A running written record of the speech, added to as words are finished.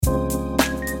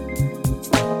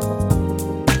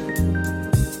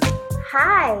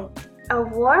Hi, a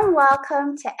warm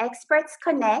welcome to Experts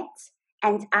Connect,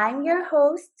 and I'm your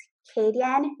host,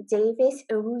 Kadian Davis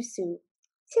Owusu.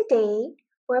 Today,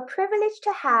 we're privileged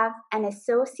to have an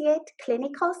associate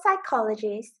clinical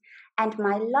psychologist and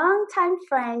my longtime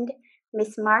friend,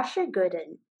 Miss Marcia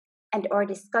Gooden. And our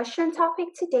discussion topic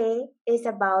today is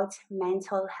about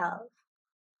mental health.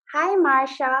 Hi,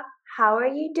 Marcia. How are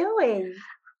you doing?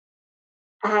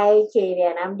 Hi, Katie,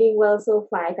 and I'm doing well so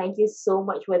far. Thank you so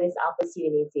much for this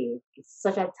opportunity. It's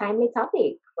such a timely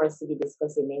topic for us to be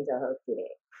discussing mental health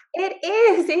today. It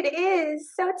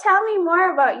is. So tell me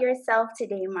more about yourself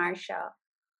today, Marcia.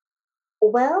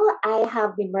 Well, I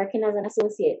have been working as an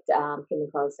associate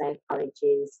clinical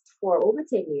psychologist for over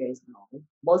 10 years now.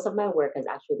 Most of my work has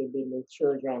actually been with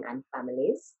children and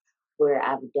families, where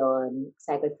I've done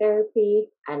psychotherapy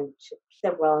and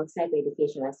several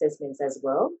psychoeducational assessments as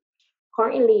well.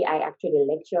 Currently, I actually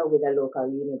lecture with a local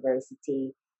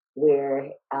university where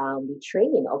we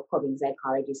train upcoming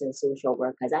psychologists and social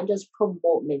workers and just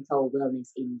promote mental wellness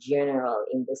in general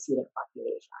in the student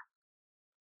population.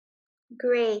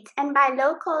 Great. And by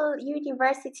local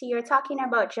university, you're talking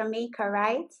about Jamaica,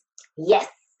 right? Yes,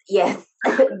 yes,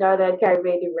 Northern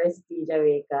Caribbean University,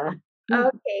 Jamaica.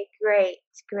 Okay,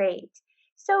 great.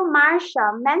 So,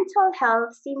 Marcia, mental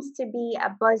health seems to be a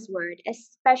buzzword,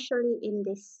 especially in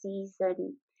this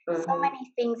season. So Mm-hmm.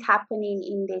 many things happening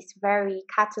in this very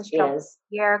catastrophic Yes.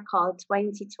 year called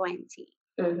 2020.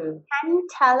 Mm-hmm. Can you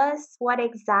tell us what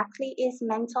exactly is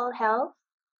mental health?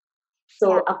 Yeah.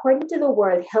 So, according to the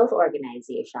World Health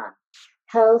Organization,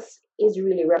 health is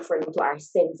really referring to our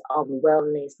sense of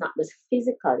wellness, not just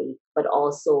physically, but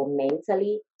also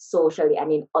mentally, socially,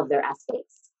 and in other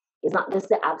aspects. It's not just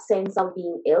the absence of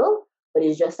being ill, but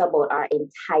it's just about our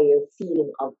entire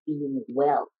feeling of being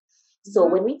well. So,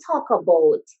 Mhm. when we talk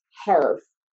about health,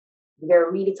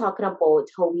 we're really talking about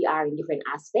how we are in different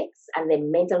aspects, and then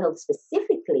mental health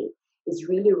specifically is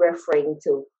really referring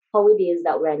to how it is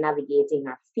that we're navigating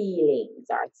our feelings,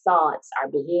 our thoughts, our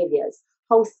behaviors.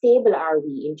 How stable are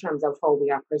we in terms of how we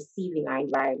are perceiving our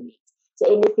environment? So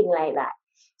anything like that.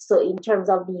 So in terms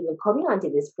of me even coming onto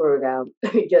this program,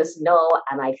 just know,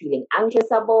 am I feeling anxious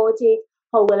about it?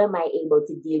 How well am I able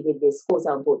to deal with this quote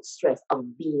unquote stress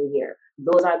of being here?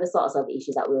 Those are the sorts of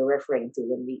issues that we're referring to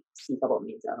when we speak about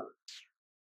mental health.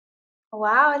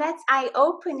 Wow, that's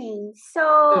eye-opening. So,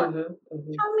 Mm-hmm,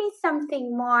 mm-hmm. tell me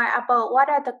something more about what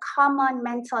are the common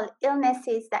mental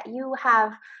illnesses that you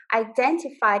have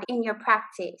identified in your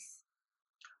practice?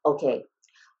 Okay,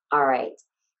 all right.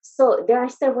 So there are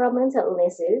several mental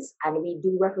illnesses, and we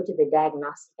do refer to the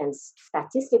Diagnostic and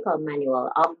Statistical Manual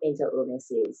of Mental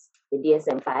Illnesses, the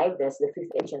DSM-5. That's the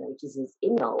fifth edition, which is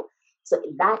in now. So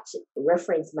that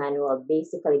reference manual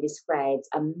basically describes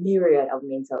a myriad of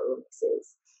mental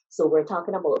illnesses. So we're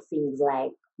talking about things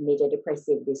like major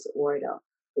depressive disorder.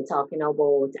 We're talking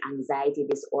about anxiety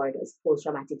disorders,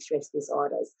 post-traumatic stress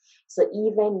disorders. So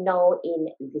even now in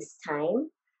this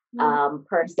time, Mhm.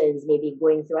 persons may be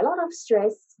going through a lot of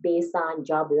stress based on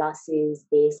job losses,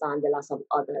 based on the loss of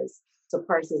others. So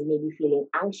persons may be feeling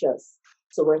anxious.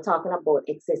 So we're talking about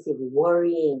excessive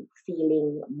worrying,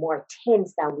 feeling more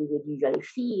tense than we would usually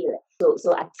feel.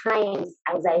 So at times,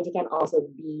 anxiety can also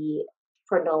be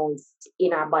pronounced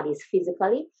in our bodies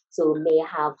physically. So we may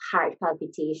have heart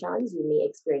palpitations, you may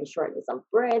experience shortness of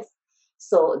breath.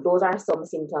 So those are some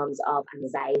symptoms of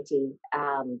anxiety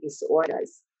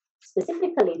disorders.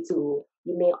 Specifically, too,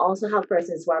 you may also have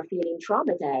persons who are feeling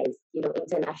traumatized.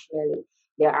 Internationally,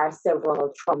 there are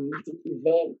several traumatic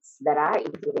events that are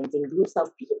influencing groups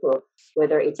of people,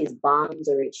 whether it is bombs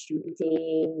or it's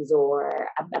shootings or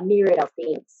a myriad of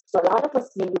things. So a lot of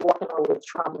us may be walking around with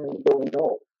trauma and we don't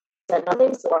know. So another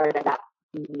disorder that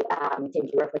we tend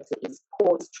to refer to is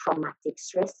post-traumatic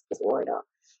stress disorder.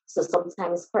 So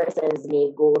sometimes persons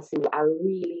may go through a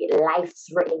really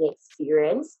life-threatening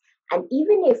experience, and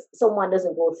even if someone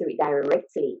doesn't go through it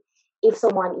directly, if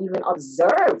someone even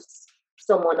observes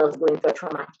someone else going through a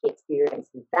traumatic experience,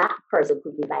 that person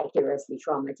could be vicariously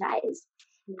traumatized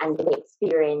and they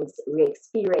experience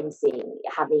re-experiencing,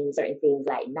 having certain things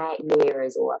like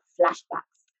nightmares or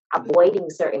flashbacks, avoiding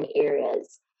certain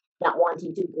areas, not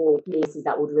wanting to go places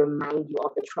that would remind you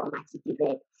of the traumatic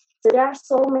event. So there are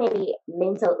so many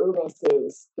mental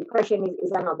illnesses. Depression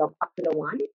is another popular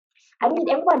one. I mean,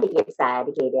 everybody gets sad,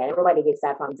 Katie. Everybody gets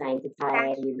sad from time to time.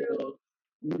 That's You true.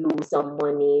 may lose some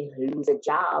money, lose a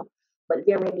job. But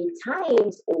there may be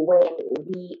times when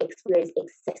we experience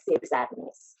excessive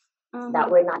sadness, that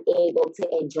Mm-hmm. we're not able to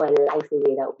enjoy life the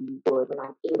way that we would. We're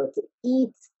not able to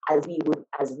eat as we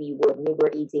would. Maybe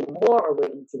we're eating more or we're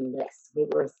eating less. Maybe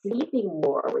we're sleeping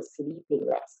more or we're sleeping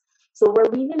less. So we're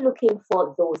really looking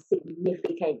for those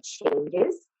significant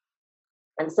changes.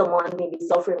 And someone may be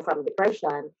suffering from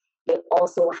depression, they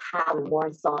also have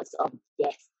more thoughts of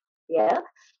death. Yeah.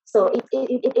 So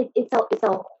it's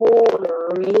a whole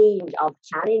range of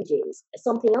challenges.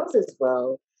 Something else as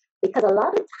well, because a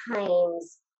lot of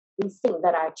times we think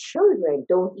that our children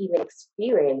don't even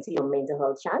experience, mental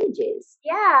health challenges.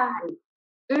 Yeah.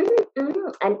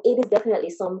 And it is definitely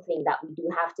something that we do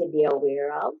have to be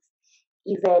aware of,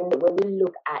 even when we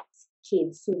look at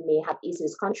kids who may have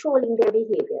issues controlling their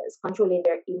behaviors, controlling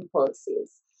their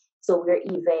impulses. So we're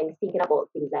even thinking about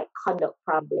things like conduct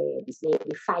problems,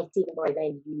 maybe fighting more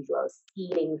than usual,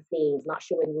 stealing things, not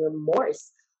showing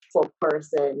remorse for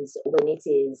persons when it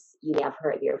is you may have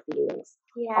hurt their feelings.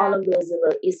 All Yeah. of those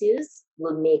little issues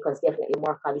will make us definitely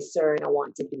more concerned and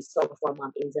want to do some form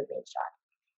of intervention.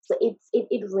 So it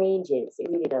ranges.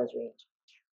 It really does range.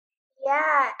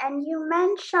 Yeah, and you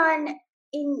mentioned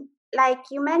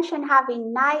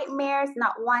having nightmares,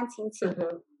 not wanting to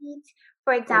Mm-hmm. eat.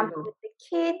 For example, Mm-hmm. with the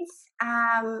kids,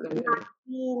 not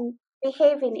Mm-hmm.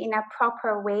 behaving in a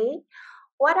proper way.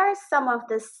 What are some of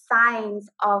the signs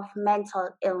of mental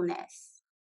illness?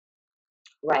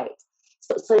 Right.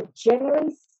 So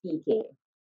generally speaking,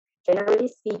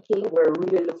 we're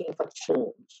really looking for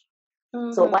change.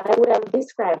 So Mm-hmm. what I would have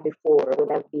described before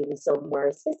would have been some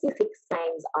more specific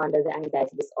signs under the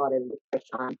anxiety disorder,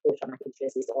 depression, post-traumatic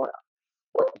stress disorder.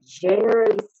 But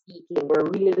generally speaking, we're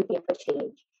really looking for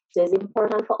change. So it's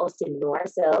important for us to know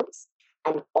ourselves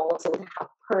and also to have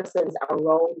persons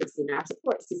around us in our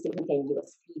support system who can give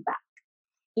us feedback.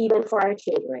 Even for our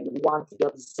children, we want to be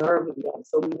observing them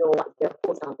so we know what their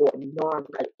quote unquote normal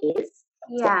is.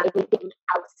 So Yeah. anything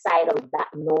outside of that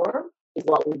norm is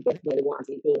what we definitely want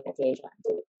to be paying attention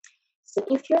to. So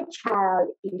if your child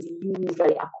is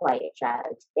usually a quiet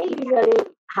child, they usually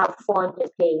have fun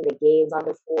just playing the games on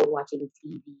the phone, watching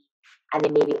TV, and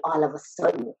then maybe all of a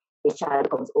sudden the child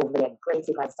becomes overly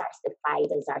aggressive and starts to fight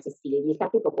and starts to steal. You can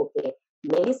pick up, okay,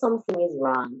 maybe something is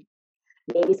wrong.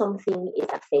 Maybe something is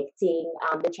affecting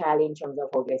the child in terms of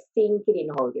how they're thinking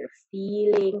and how they're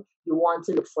feeling. You want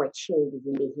to look for changes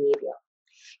in behavior.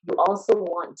 You also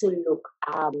want to look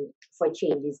for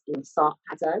changes in thought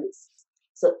patterns.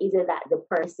 So either that the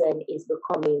person is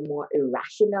becoming more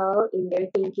irrational in their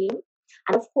thinking.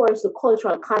 And of course, the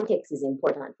cultural context is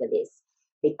important for this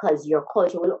because your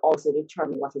culture will also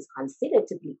determine what is considered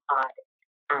to be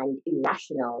odd and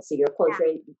irrational. So your culture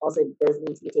also does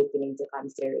need to be taken into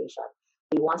consideration.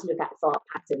 We want to look at thought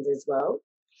patterns as well.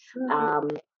 Mm-hmm. Um,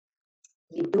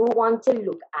 you do want to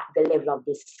look at the level of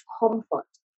discomfort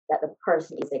that the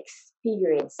person is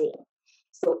experiencing.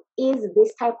 So, is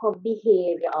this type of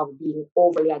behavior of being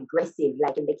overly aggressive,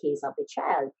 like in the case of the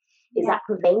child, is Yeah. that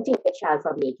preventing the child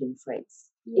from making friends?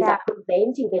 Is Yeah. that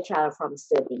preventing the child from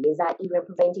studying? Is that even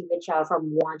preventing the child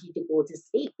from wanting to go to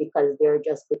sleep because they're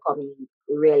just becoming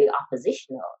really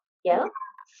oppositional? Yeah.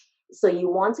 So you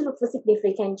want to look for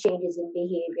significant changes in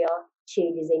behavior,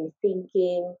 changes in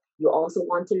thinking. You also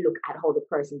want to look at how the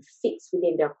person fits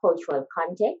within their cultural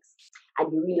context.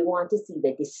 And you really want to see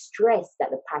the distress that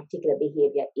the particular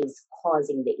behavior is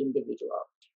causing the individual.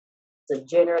 So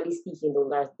generally speaking,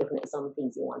 those are definitely some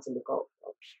things you want to look out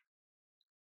for.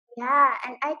 Yeah,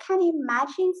 and I can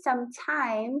imagine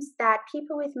sometimes that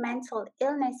people with mental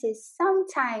illnesses,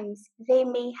 sometimes they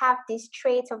may have this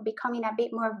trait of becoming a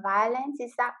bit more violent.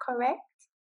 Is that correct?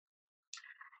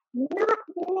 Not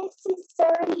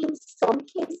necessarily in some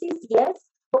cases, yes,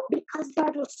 but because there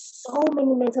are just so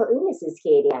many mental illnesses,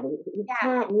 Katie, and we Yeah,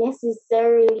 can't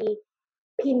necessarily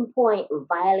pinpoint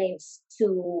violence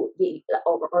to the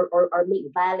or make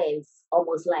violence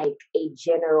almost like a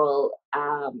general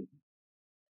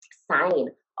sign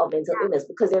of mental yeah, illness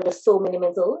because there are just so many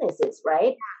mental illnesses,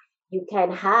 right? You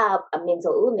can have a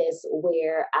mental illness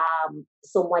where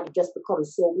someone just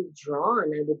becomes so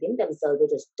withdrawn and within themselves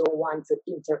they just don't want to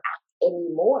interact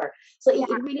anymore. So yeah.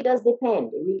 it really does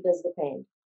depend. It really does depend.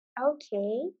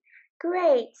 Okay,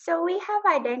 great. So we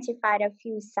have identified a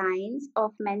few signs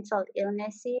of mental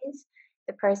illnesses.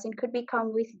 The person could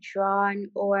become withdrawn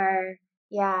or,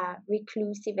 yeah,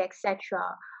 reclusive, etc.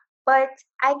 But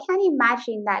I can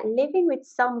imagine that living with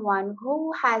someone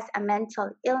who has a mental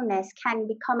illness can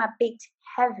become a bit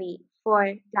heavy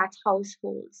for that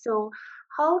household. So,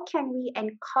 how can we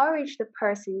encourage the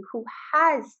person who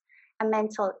has a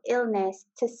mental illness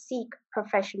to seek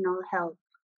professional help?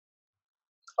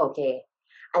 Okay.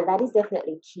 And that is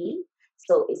definitely key.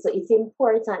 So it's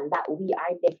important that we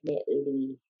are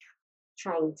definitely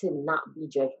trying to not be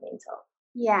judgmental.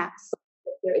 Yeah. So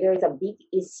there is a big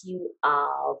issue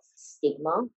of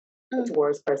stigma Mm,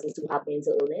 towards persons who have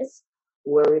mental illness.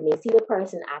 where we may see the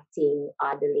person acting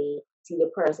oddly, see the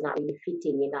person not really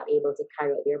fitting in, not able to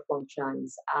carry out their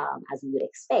functions as we would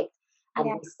expect. And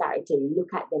Yeah. we start to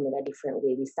look at them in a different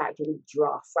way. We start to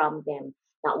withdraw from them,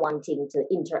 not wanting to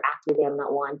interact with them,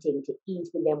 not wanting to eat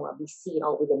with them or be seen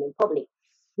out with them in public.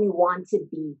 We want to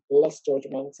be less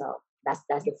judgmental. That's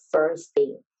the first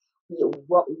thing. We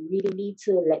really need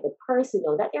to let the person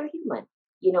know that they're human.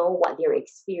 What they're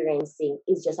experiencing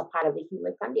is just a part of the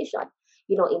human condition.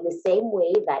 In the same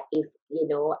way that if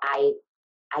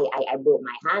I broke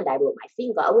my hand, I broke my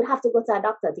finger, I would have to go to a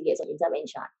doctor to get some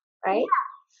intervention, right?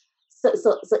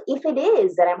 So if it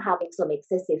is that I'm having some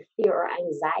excessive fear or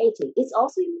anxiety, it's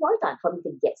also important for me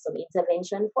to get some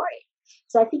intervention for it.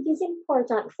 So I think it's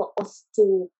important for us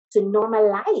to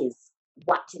normalize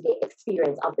what the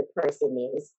experience of the person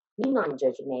is, be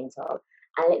non-judgmental,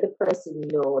 and let the person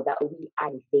know that we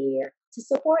are there to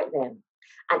support them.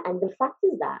 And the fact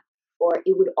is that, or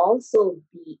it would also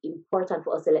be important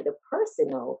for us to let the person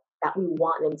know that we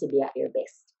want them to be at their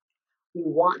best. We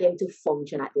want them to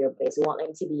function at their best. We want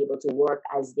them to be able to work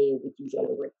as they would usually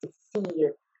work, to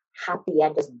feel happy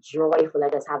and just joyful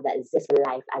and just have that zestful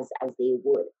life as they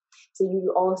would. So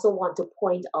you also want to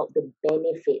point out the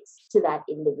benefits to that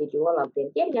individual of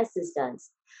them getting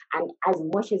assistance. And as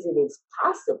much as it is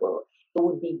possible, it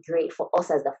would be great for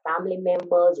us as the family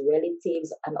members,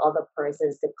 relatives, and other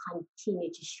persons to continue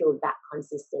to show that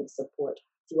consistent support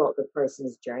throughout the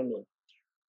person's journey.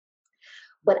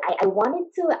 But I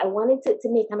wanted to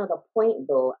make another point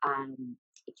though,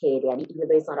 Katie, and even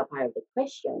though it's not a part of the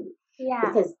question, Yeah.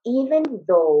 because even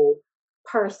though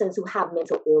persons who have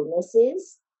mental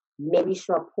illnesses may reach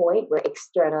to a point where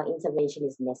external intervention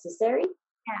is necessary,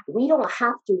 we don't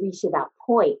have to reach to that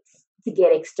point to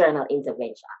get external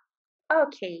intervention.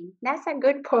 Okay, that's a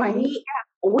good point.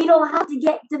 We don't have to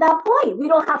get to that point. We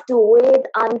don't have to wait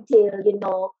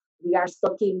until, we are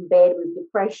stuck in bed with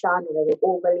depression or we're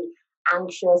overly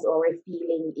anxious or we're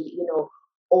feeling,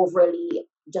 overly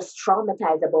just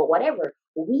traumatized about whatever.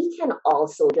 We can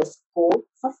also just go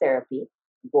for therapy,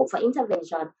 go for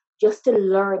intervention, just to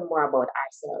learn more about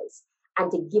ourselves and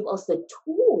to give us the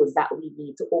tools that we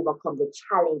need to overcome the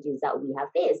challenges that we have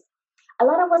faced. A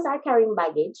lot of us are carrying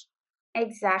baggage.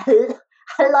 Exactly.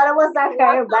 A lot of us are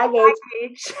carrying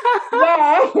baggage.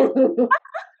 Yeah.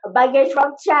 Baggage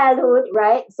from childhood,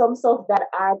 right? Some stuff that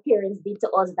our parents did to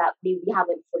us that we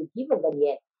haven't forgiven them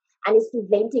yet. And it's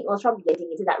preventing us from getting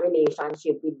into that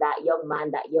relationship with that young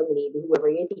man, that young lady, whoever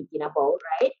you're thinking about,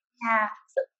 right? Yeah.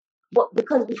 But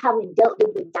because we haven't dealt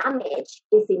with the damage,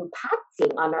 it's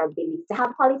impacting on our ability to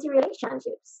have quality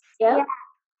relationships. Yeah.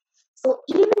 So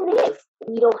even if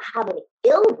we don't have an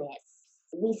illness,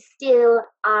 we still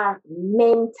are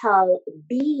mental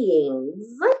beings,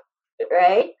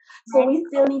 right? So we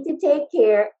still need to take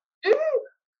care.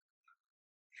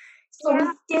 So we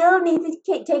still need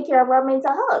to take care of our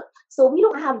mental health. So we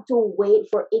don't have to wait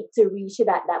for it to reach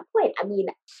that point. I mean,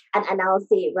 and I'll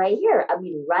say it right here. I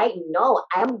mean, right now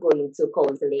I'm going to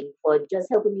counseling for just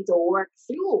helping me to work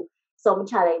through some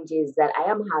challenges that I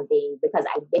am having, because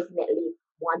I definitely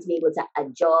want to be able to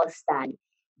adjust and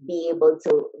be able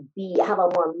to have a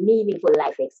more meaningful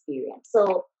life experience.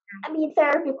 So I mean,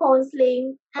 therapy,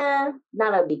 counseling,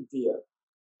 not a big deal.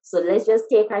 So let's just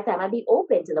take our time and be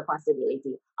open to the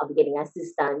possibility of getting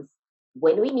assistance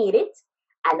when we need it,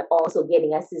 and also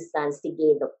getting assistance to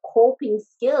gain the coping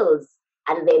skills.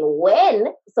 And then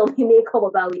when something may come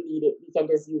about we need it, we can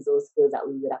just use those skills that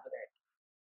we would have learned.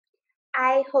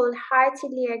 I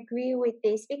wholeheartedly agree with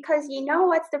this, because you know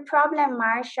what's the problem,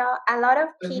 Marsha? A lot of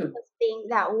people think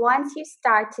that once you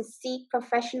start to seek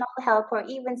professional help or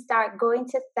even start going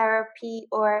to therapy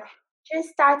or just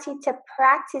starting to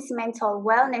practice mental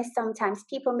wellness, sometimes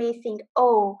people may think,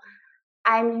 oh,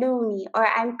 I'm loony or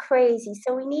I'm crazy.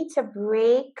 So we need to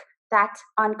break that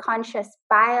unconscious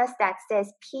bias that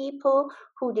says people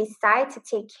who decide to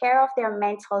take care of their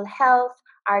mental health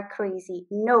are crazy.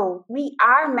 No, we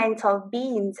are mental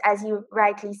beings, as you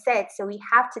rightly said. So we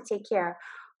have to take care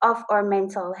of our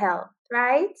mental health,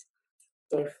 right?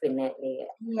 Definitely.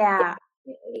 Yeah.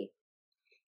 Definitely.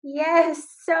 Yes.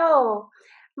 So,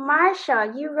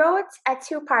 Marsha, you wrote a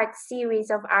 2-part series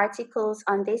of articles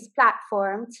on this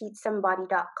platform,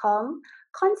 teachsomebody.com,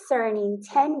 concerning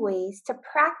 10 ways to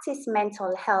practice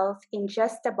mental health in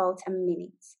just about a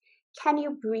minute. Can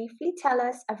you briefly tell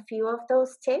us a few of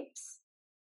those tips?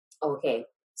 Okay.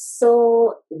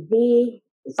 So the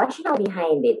rationale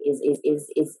behind it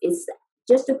is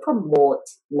just to promote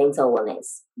mental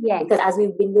wellness. Yes. Because as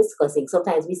we've been discussing,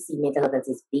 sometimes we see mental health as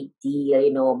this big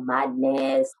deal,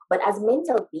 madness. But as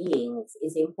mental beings,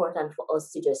 it's important for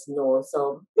us to just know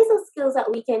some little skills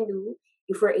that we can do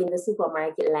if we're in the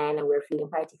supermarket line and we're feeling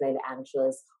particularly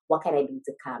anxious, what can I do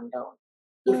to calm down?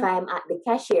 If I'm at the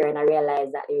cashier and I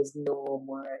realize that there's no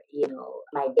more,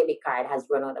 my debit card has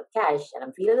run out of cash and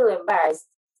I'm feeling a little embarrassed,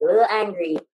 a little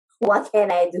angry, what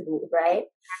can I do, right?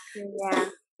 Yeah.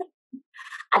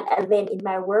 And then in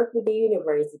my work with the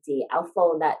university, I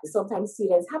found that sometimes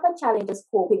students have a challenge just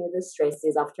coping with the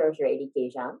stresses of tertiary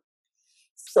education.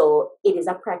 So it is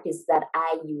a practice that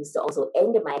I use to also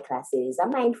end my classes, a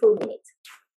mindful minute,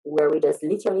 where we just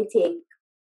literally take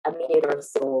a minute or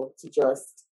so to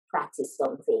just practice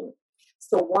something.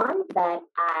 So one that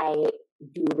I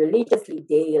do religiously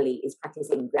daily is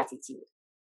practicing gratitude.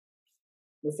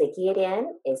 Mr. Kadian,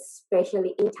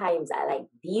 especially in times like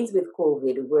these with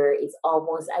COVID, where it's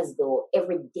almost as though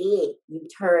every day you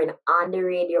turn on the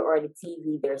radio or the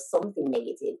TV, there's something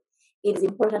negative. It is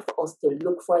important for us to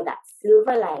look for that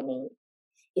silver lining.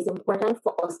 It's important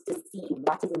for us to see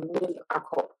what is making our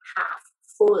cup half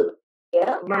full.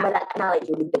 Yeah, remember that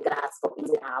analogy with the glass cup: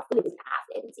 is it half full, is it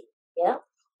half empty? Yeah,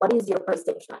 what is your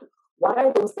perception? What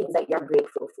are those things that you're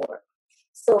grateful for?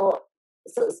 So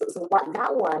what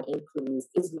that one includes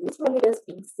is literally just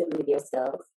being still with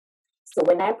yourself. So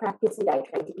when I practice it, I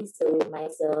try to be still with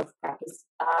myself, practice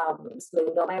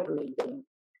slowing down my breathing,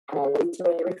 and I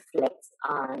literally reflect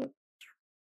on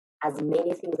as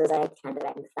many things as I can that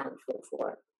I'm thankful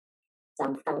for. So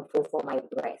I'm thankful for my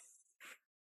breath.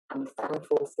 I'm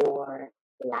thankful for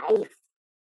life.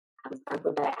 I'm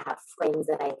thankful that I have friends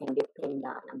that I can depend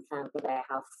on. I'm thankful that I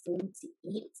have food to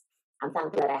eat. I'm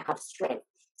thankful that I have strength.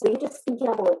 So you're just thinking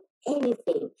about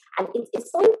anything. And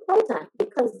it's so important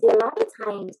because there are a lot of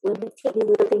times when we take these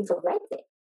little things for granted.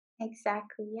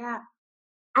 Exactly, yeah.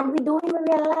 And we don't even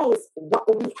realize what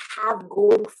we have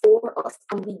going for us.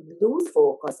 And we lose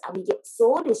focus and we get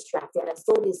so distracted and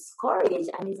so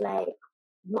discouraged. And it's like,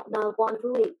 not now going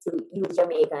through it, to use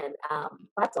Jamaican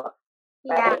patois,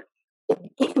 right?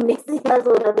 It makes it as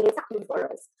though nothing is happening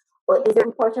for us. But it's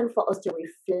important for us to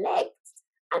reflect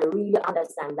and really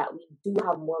understand that we do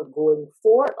have more going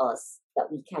for us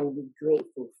that we can be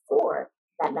grateful for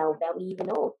that now that we even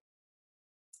know.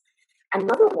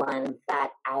 Another one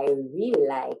that I really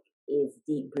like is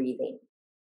deep breathing.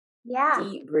 Yeah.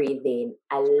 Deep breathing.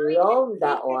 I love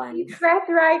that one. Deep breath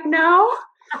right now.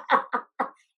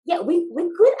 Yeah, we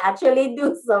could actually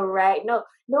do some right now.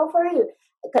 No, for real.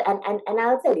 And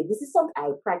I'll tell you, this is something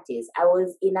I practice. I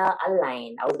was in a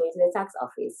line. I was going to the tax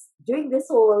office during this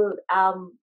whole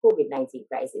COVID-19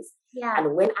 crisis. Yeah.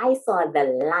 And when I saw the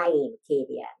line,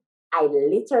 Kadian, I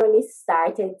literally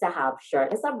started to have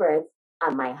shortness of breath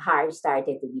and my heart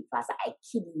started to beat faster. I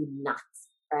kid you not,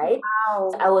 right? Wow.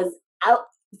 So I was out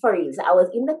for real. So I was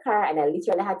in the car and I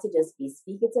literally had to just be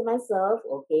speaking to myself.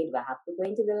 Okay, do I have to go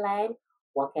into the line?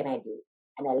 What can I do?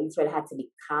 And I literally had to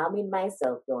be calming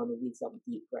myself down with some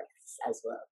deep breaths as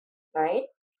well, right?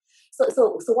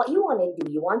 So what you want to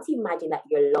do, you want to imagine that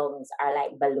your lungs are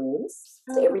like balloons.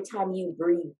 So every time you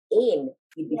breathe in,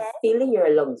 you'd be filling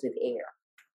your lungs with air.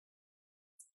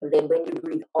 And then when you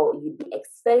breathe out, you'd be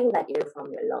expelling that air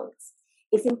from your lungs.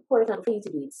 It's important for you to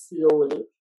do it slowly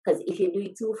because if you do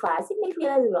it too fast, it may feel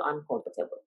a little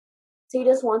uncomfortable. So you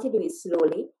just want to do it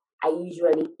slowly. I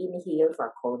usually inhale for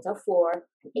a count of 4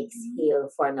 and exhale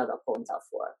for another count of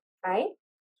 4, right?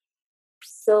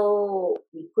 So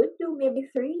we could do maybe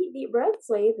 3 deep breaths.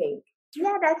 What do you think?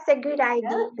 Yeah, that's a good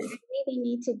idea. We really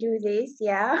need to do this,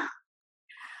 yeah.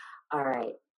 All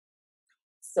right.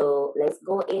 So let's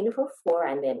go in for 4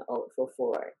 and then out for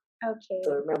 4. Okay.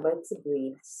 So remember to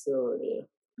breathe slowly.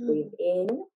 Breathe in.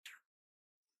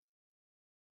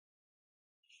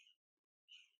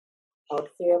 Out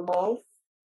through your mouth.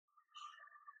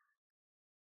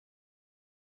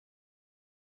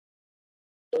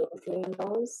 In through your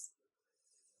nose.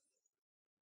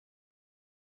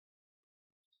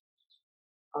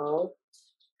 Out.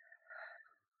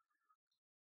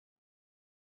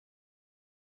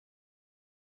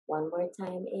 One more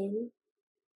time in.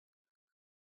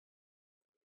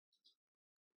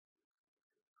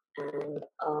 And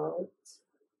out.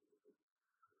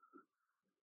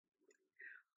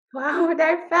 Wow,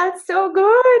 that felt so good.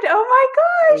 Oh my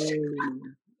gosh.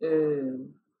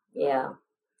 Yeah.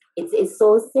 It's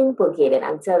so simple, Kaden.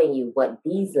 I'm telling you, but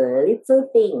these little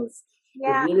things,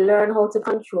 if we learn how to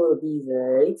control these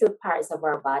little parts of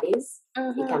our bodies,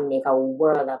 it can make a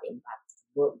world of impact,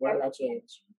 world of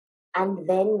change. And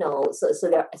then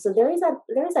there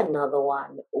is another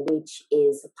one which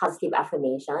is positive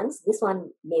affirmations. This one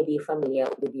may be familiar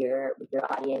with your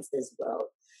audience as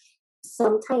well.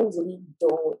 Sometimes we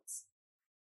don't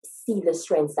see the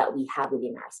strengths that we have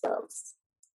within ourselves.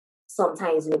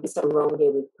 Sometimes we'll be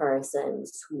surrounded with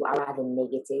persons who are rather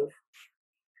negative,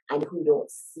 and who don't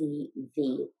see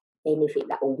the benefit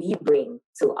that we bring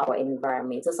to our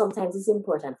environment. So sometimes it's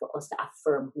important for us to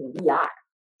affirm who we are.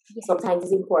 Yes. Sometimes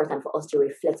it's important for us to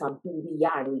reflect on who we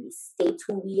are and really state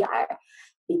who we are.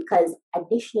 Because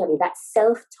additionally, that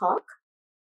self-talk,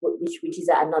 which is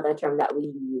another term that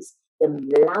we use, the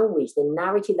language, the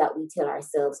narrative that we tell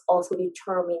ourselves also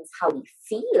determines how we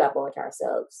feel about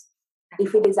ourselves.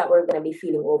 If it is that we're going to be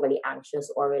feeling overly anxious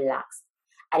or relaxed,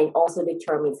 and it also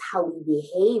determines how we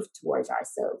behave towards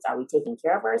ourselves. Are we taking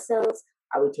care of ourselves?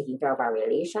 Are we taking care of our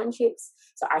relationships?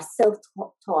 So our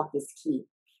self-talk is key.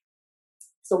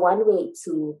 So one way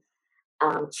to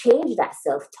change that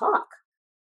self-talk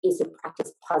is to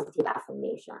practice positive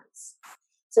affirmations.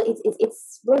 So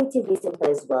it's relatively simple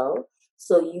as well.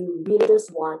 So you really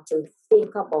just want to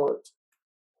think about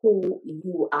who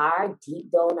you are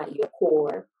deep down at your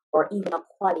core, or even a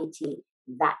quality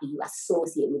that you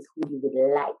associate with who you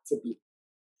would like to be.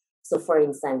 So for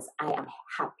instance, I am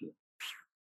happy.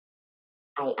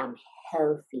 I am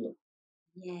healthy.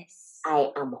 Yes.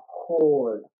 I am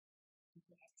whole.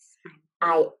 Yes.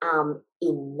 I am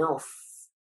enough.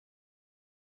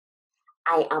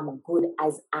 I am good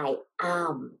as I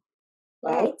am.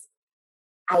 Right?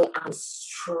 I am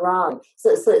strong.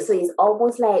 So it's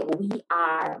almost like we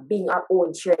are being our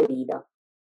own cheerleader.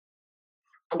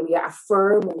 And we are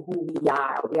affirming who we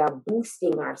are. We are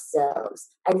boosting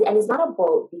ourselves. And it's not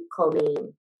about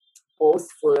becoming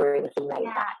boastful or anything like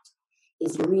that.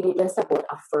 It's really just about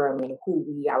affirming who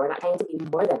we are. We're not trying to be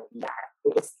more than we are.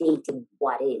 We're just stating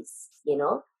what is,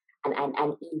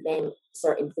 and even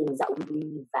certain things that we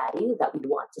really value that we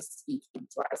want to speak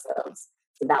into ourselves.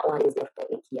 So that one is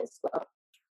definitely key as well.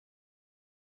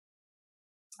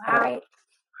 Wow. All right.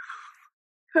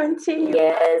 Continue.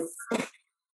 Yes.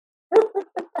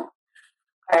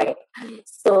 All right.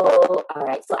 So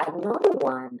another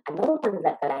one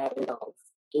that I love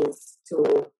is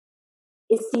to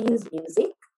use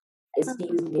music. To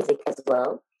use music as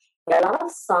well. There are a lot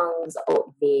of songs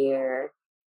out there.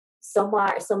 Some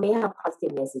may have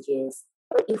positive messages.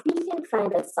 But if we can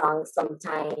find a song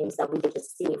sometimes that we can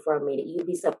just sing for a minute, you'd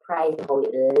be surprised how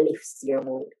it lifts your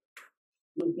mood.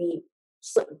 You'd be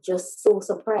just so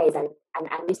surprised. And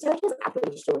research has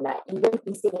actually shown that even if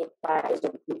we sing in choirs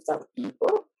with groups of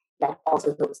people, that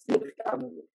also helps to lift our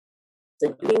mood.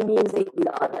 So doing music with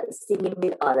others, singing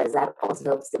with others, that also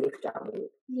helps to lift our mood.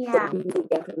 Yeah. So music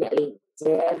definitely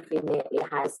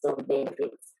has some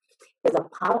benefits. There's a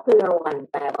popular one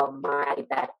by Bob Marley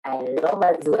that I love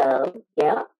as well.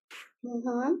 Yeah.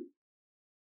 Mm-hmm.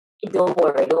 Don't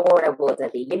worry about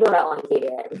it. You know that one,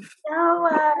 Kaden. Don't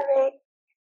worry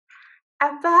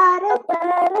about a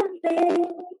thing,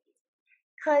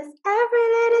 'cause every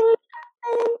little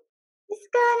thing is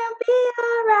gonna be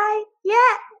alright.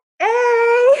 Yeah.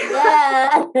 Hey.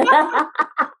 Yeah.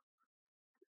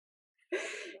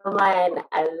 Oh man,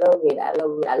 I love it.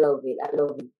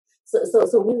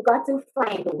 So we've got to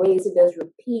find ways to just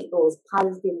repeat those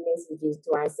positive messages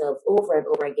to ourselves over and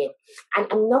over again.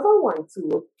 And another one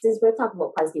too, since we're talking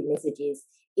about positive messages,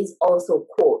 is also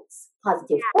quotes,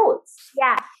 positive quotes.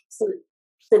 Yeah. So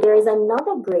there is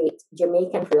another great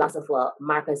Jamaican philosopher,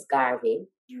 Marcus Garvey,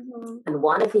 and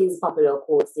one of his popular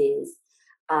quotes is,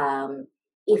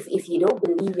 if you don't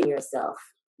believe in yourself,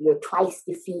 you're twice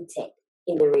defeated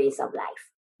in the race of life.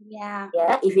 Yeah.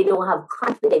 If you don't have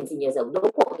confidence in yourself,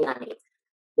 don't quote me on it.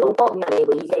 But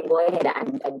you can go ahead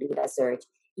and do that search.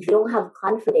 If you don't have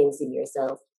confidence in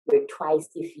yourself, you're twice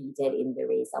defeated in the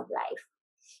race of life.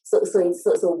 So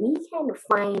we can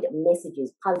find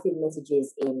messages, positive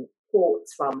messages in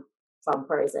quotes from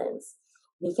persons.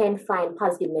 We can find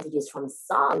positive messages from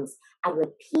songs and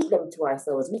repeat them to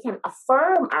ourselves. We can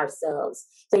affirm ourselves.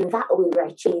 So in that way, we are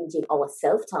changing our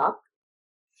self-talk.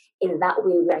 In that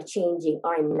way, we are changing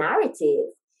our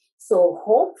narrative. So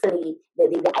hopefully,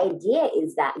 the idea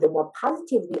is that the more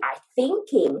positive we are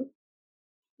thinking,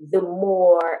 the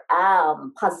more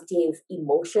positive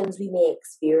emotions we may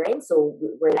experience. So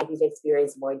we're likely to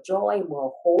experience more joy,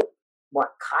 more hope, more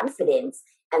confidence,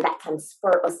 and that can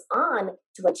spur us on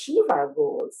to achieve our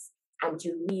goals and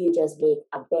to really just make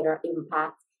a better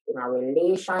impact in our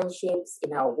relationships,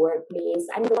 in our workplace,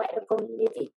 and in the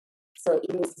community. So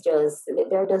it is just,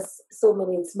 there are just so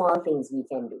many small things we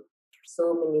can do.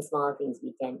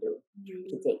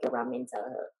 To take care of our mental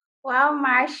health. Wow,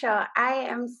 Marsha, I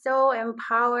am so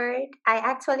empowered. I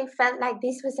actually felt like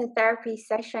this was a therapy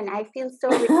session. I feel so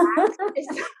relaxed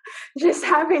just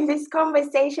having this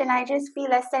conversation. I just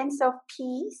feel a sense of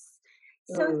peace.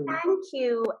 So thank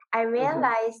you. I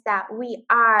realized that we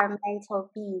are mental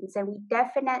beings and we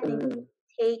definitely need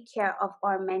take care of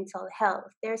our mental health.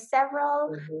 There are several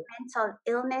Mm-hmm. mental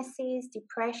illnesses,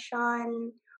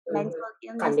 depression, Mm-hmm. mental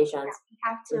illnesses that Conditions. we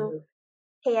have to Mm-hmm.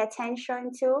 pay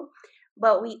attention to,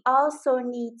 but we also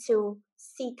need to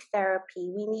seek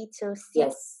therapy. We need to seek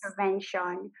Yes.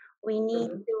 intervention. We need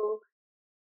Mm-hmm. to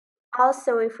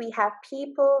also, if we have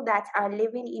people that are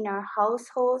living in our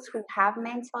households who have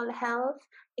mental health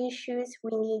issues,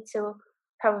 we need to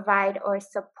provide our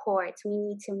support. We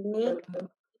need to make Mm-hmm.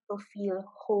 people feel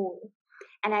whole.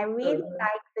 And I really Mm-hmm.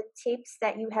 like the tips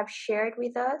that you have shared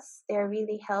with us. They're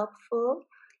really helpful.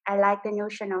 I like the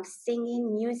notion of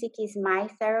singing. Music is my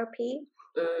therapy.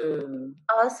 Mm.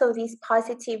 Also, these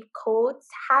positive quotes,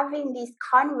 having these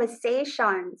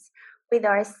conversations with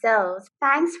ourselves.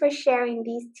 Thanks for sharing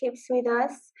these tips with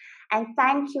us. And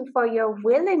thank you for your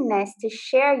willingness to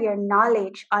share your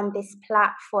knowledge on this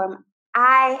platform.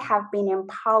 I have been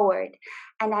empowered,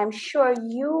 and I'm sure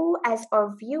you, as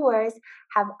our viewers,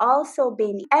 have also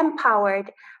been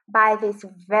empowered by this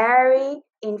very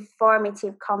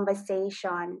informative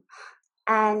conversation.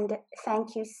 And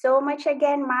thank you so much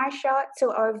again, Marsha, to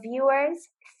our viewers.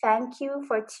 Thank you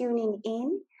for tuning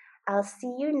in. I'll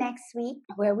see you next week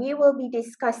where we will be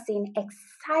discussing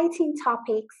exciting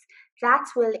topics that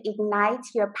will ignite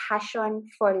your passion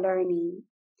for learning.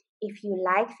 If you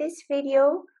like this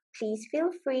video, please feel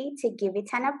free to give it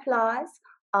an applause.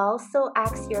 Also,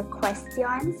 ask your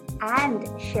questions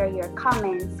and share your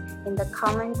comments in the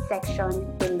comment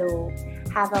section below.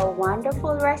 Have a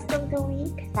wonderful rest of the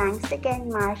week. Thanks again,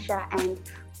 Marsha, and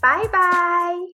bye bye.